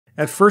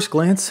At first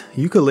glance,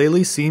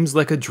 Yooka-Laylee seems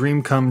like a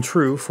dream come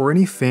true for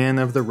any fan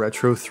of the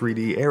retro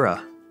 3D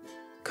era.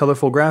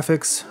 Colorful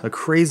graphics, a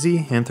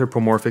crazy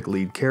anthropomorphic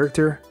lead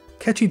character,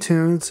 catchy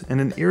tunes,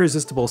 and an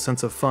irresistible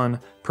sense of fun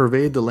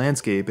pervade the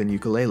landscape in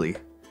Yooka-Laylee.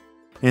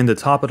 And to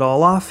top it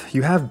all off,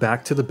 you have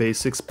back to the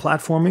basics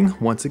platforming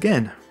once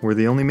again, where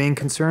the only main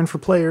concern for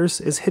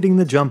players is hitting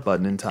the jump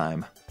button in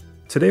time.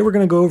 Today we're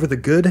going to go over the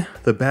good,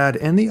 the bad,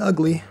 and the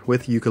ugly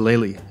with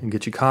Yooka-Laylee, and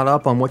get you caught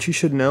up on what you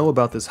should know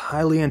about this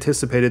highly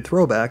anticipated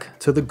throwback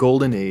to the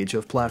golden age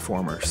of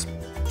platformers.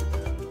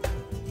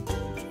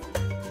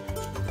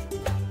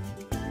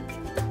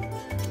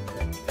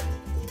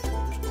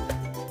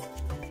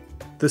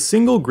 The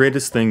single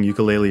greatest thing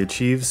Yooka-Laylee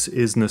achieves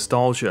is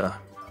nostalgia.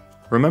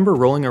 Remember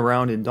rolling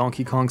around in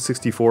Donkey Kong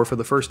 64 for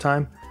the first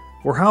time?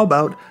 Or how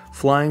about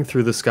flying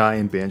through the sky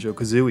in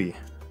Banjo-Kazooie?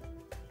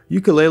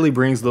 Yooka-Laylee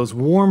brings those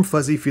warm,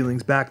 fuzzy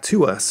feelings back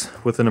to us,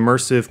 with an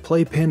immersive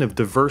playpen of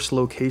diverse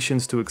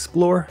locations to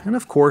explore, and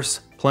of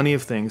course, plenty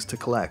of things to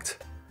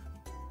collect.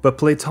 But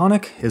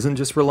Playtonic isn't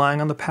just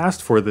relying on the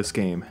past for this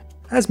game,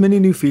 as many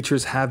new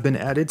features have been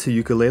added to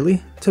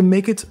Yooka-Laylee to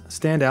make it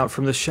stand out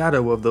from the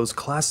shadow of those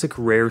classic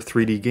rare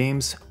 3D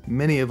games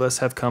many of us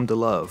have come to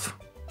love.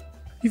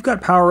 You've got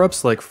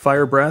power-ups like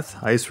Fire Breath,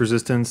 Ice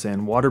Resistance,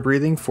 and Water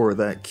Breathing for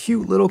that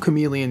cute little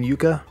chameleon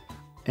Yooka,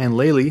 and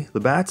Laylee, the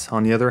bat,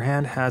 on the other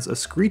hand, has a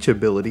Screech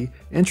ability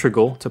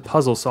integral to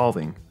puzzle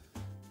solving.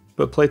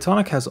 But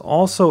Playtonic has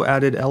also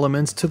added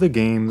elements to the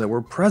game that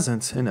were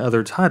present in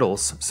other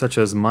titles, such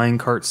as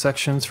minecart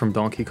sections from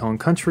Donkey Kong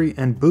Country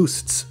and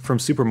boosts from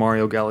Super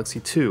Mario Galaxy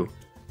 2.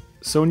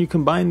 So when you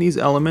combine these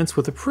elements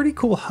with a pretty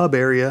cool hub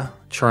area,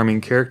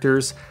 charming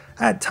characters,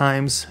 at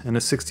times, and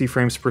a 60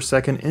 frames per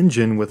second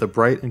engine with a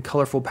bright and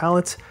colorful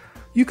palette,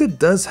 Yooka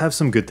does have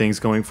some good things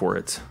going for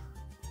it.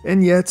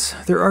 And yet,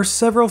 there are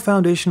several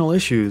foundational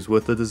issues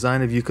with the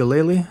design of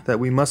Yooka-Laylee that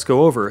we must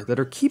go over that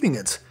are keeping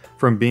it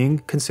from being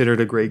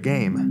considered a great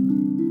game.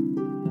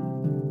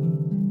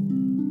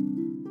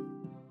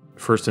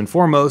 First and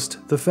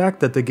foremost, the fact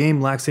that the game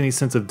lacks any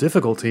sense of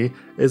difficulty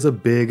is a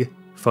big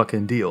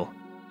fucking deal.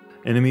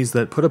 Enemies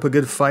that put up a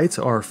good fight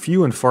are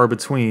few and far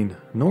between,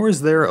 nor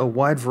is there a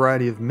wide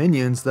variety of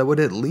minions that would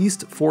at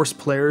least force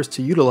players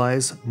to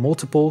utilize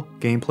multiple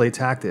gameplay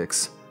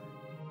tactics.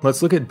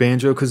 Let's look at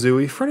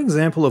Banjo-Kazooie for an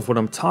example of what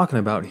I'm talking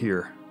about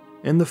here.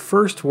 In the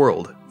first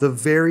world, the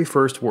very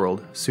first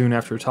world, soon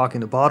after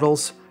talking to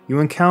Bottles, you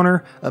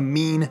encounter a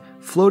mean,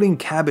 floating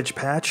cabbage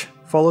patch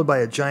followed by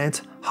a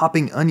giant,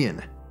 hopping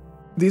onion.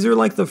 These are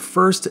like the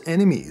first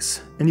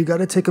enemies, and you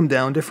gotta take them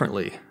down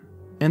differently.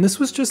 And this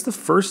was just the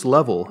first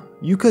level.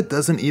 Yooka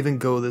doesn't even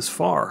go this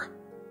far.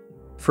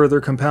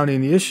 Further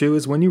compounding the issue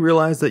is when you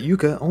realize that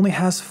Yooka only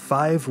has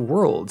 5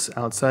 worlds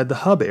outside the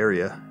hub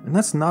area, and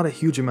that's not a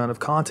huge amount of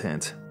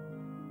content.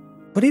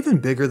 But even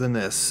bigger than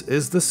this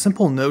is the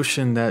simple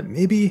notion that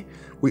maybe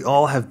we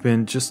all have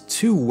been just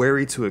too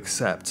wary to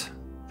accept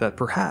that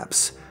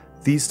perhaps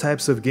these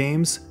types of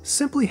games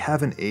simply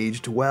haven't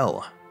aged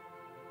well.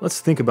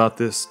 Let's think about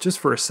this just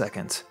for a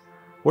second.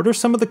 What are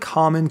some of the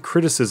common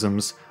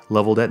criticisms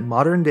leveled at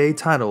modern day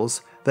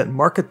titles that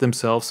market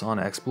themselves on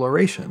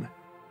exploration?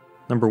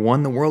 Number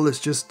 1, the world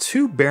is just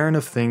too barren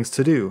of things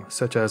to do,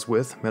 such as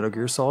with Metal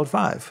Gear Solid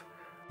 5.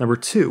 Number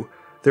 2,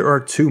 there are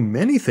too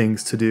many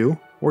things to do,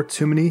 or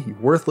too many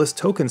worthless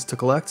tokens to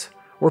collect,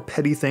 or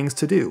petty things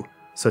to do,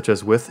 such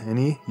as with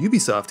any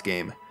Ubisoft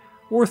game.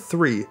 Or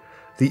 3,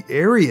 the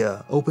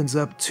area opens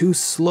up too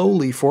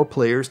slowly for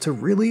players to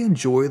really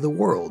enjoy the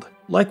world,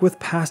 like with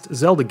past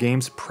Zelda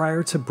games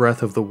prior to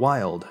Breath of the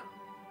Wild.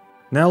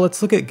 Now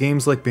let's look at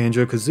games like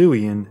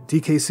Banjo-Kazooie and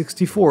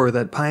DK64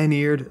 that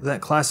pioneered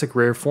that classic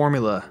rare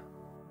formula.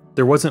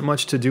 There wasn't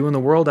much to do in the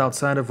world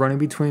outside of running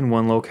between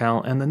one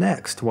locale and the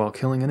next while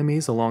killing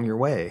enemies along your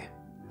way.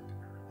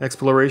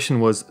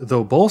 Exploration was,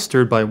 though,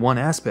 bolstered by one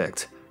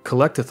aspect,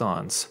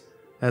 collectathons.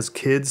 As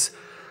kids,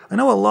 I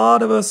know a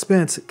lot of us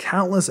spent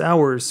countless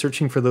hours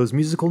searching for those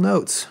musical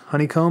notes,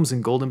 honeycombs,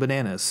 and golden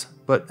bananas.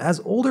 But as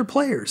older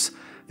players,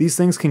 these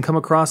things can come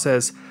across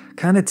as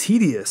kinda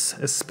tedious,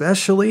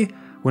 especially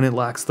when it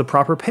lacks the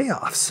proper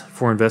payoffs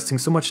for investing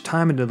so much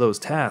time into those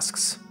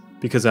tasks.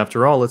 Because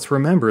after all, let's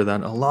remember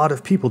that a lot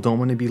of people don't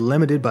want to be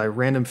limited by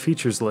random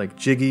features like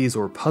jiggies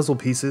or puzzle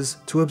pieces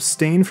to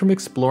abstain from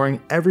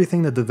exploring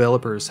everything the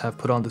developers have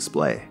put on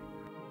display.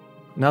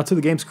 Now, to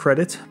the game's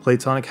credit,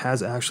 Playtonic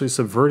has actually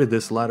subverted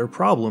this latter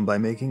problem by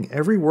making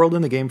every world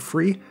in the game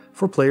free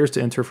for players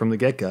to enter from the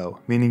get-go,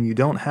 meaning you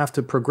don't have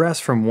to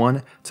progress from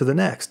one to the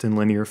next in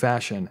linear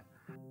fashion.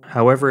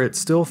 However, it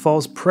still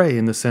falls prey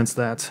in the sense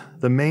that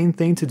the main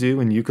thing to do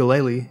in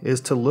Yooka-Laylee is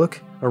to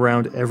look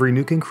around every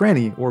nook and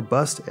cranny or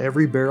bust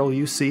every barrel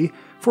you see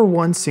for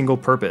one single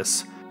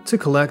purpose: to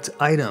collect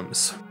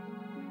items.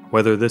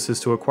 Whether this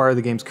is to acquire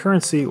the game's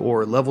currency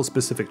or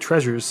level-specific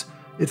treasures,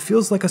 it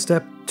feels like a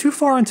step too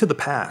far into the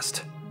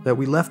past that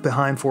we left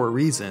behind for a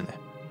reason.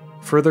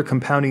 Further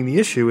compounding the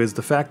issue is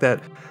the fact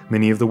that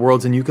many of the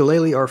worlds in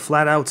Yooka-Laylee are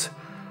flat out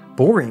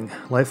boring,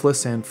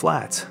 lifeless, and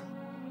flat.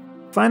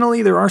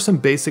 Finally, there are some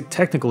basic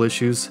technical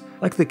issues,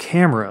 like the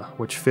camera,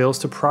 which fails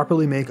to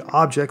properly make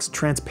objects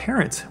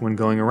transparent when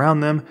going around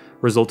them,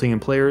 resulting in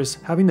players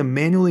having to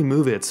manually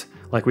move it,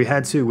 like we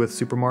had to with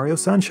Super Mario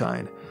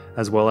Sunshine,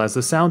 as well as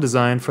the sound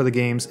design for the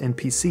game's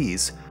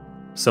NPCs,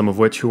 some of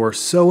which who are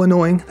so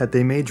annoying that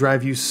they may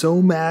drive you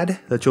so mad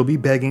that you'll be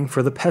begging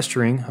for the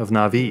pestering of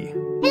Na'vi.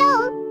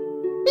 Look!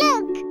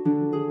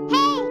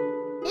 Hey!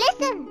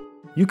 Listen!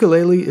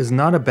 Yooka-Laylee is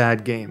not a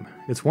bad game.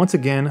 It's once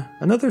again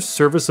another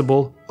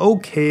serviceable,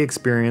 okay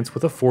experience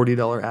with a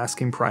 $40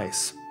 asking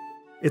price.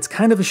 It's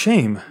kind of a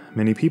shame.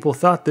 Many people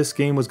thought this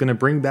game was going to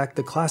bring back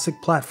the classic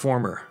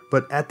platformer,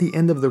 but at the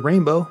end of the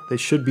rainbow, they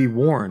should be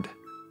warned.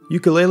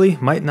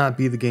 Yooka-Laylee might not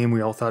be the game we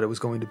all thought it was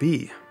going to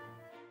be.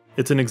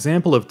 It's an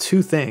example of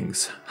two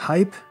things: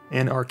 hype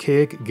and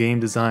archaic game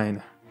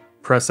design.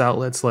 Press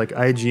outlets like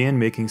IGN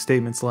making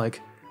statements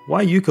like,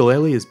 "Why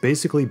Yooka-Laylee is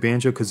basically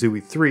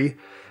Banjo-Kazooie 3,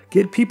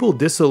 get people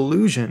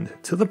disillusioned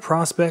to the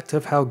prospect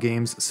of how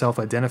games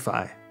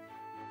self-identify."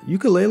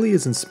 Yooka-Laylee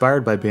is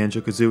inspired by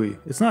Banjo-Kazooie.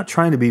 It's not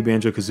trying to be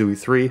Banjo-Kazooie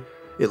 3,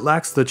 it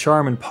lacks the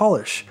charm and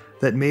polish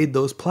that made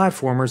those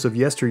platformers of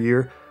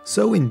yesteryear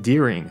so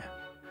endearing.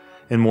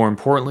 And more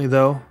importantly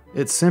though,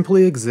 it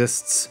simply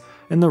exists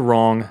in the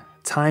wrong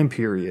time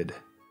period.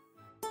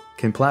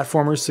 Can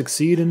platformers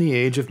succeed in the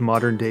age of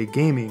modern day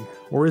gaming,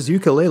 or is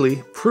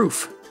Yooka-Laylee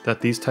proof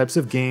that these types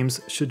of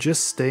games should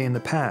just stay in the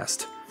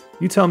past?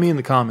 You tell me in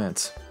the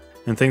comments.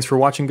 And thanks for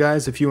watching,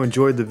 guys. If you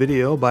enjoyed the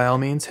video, by all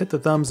means hit the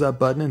thumbs up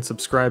button and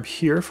subscribe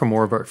here for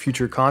more of our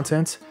future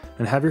content,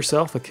 and have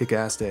yourself a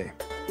kick-ass day.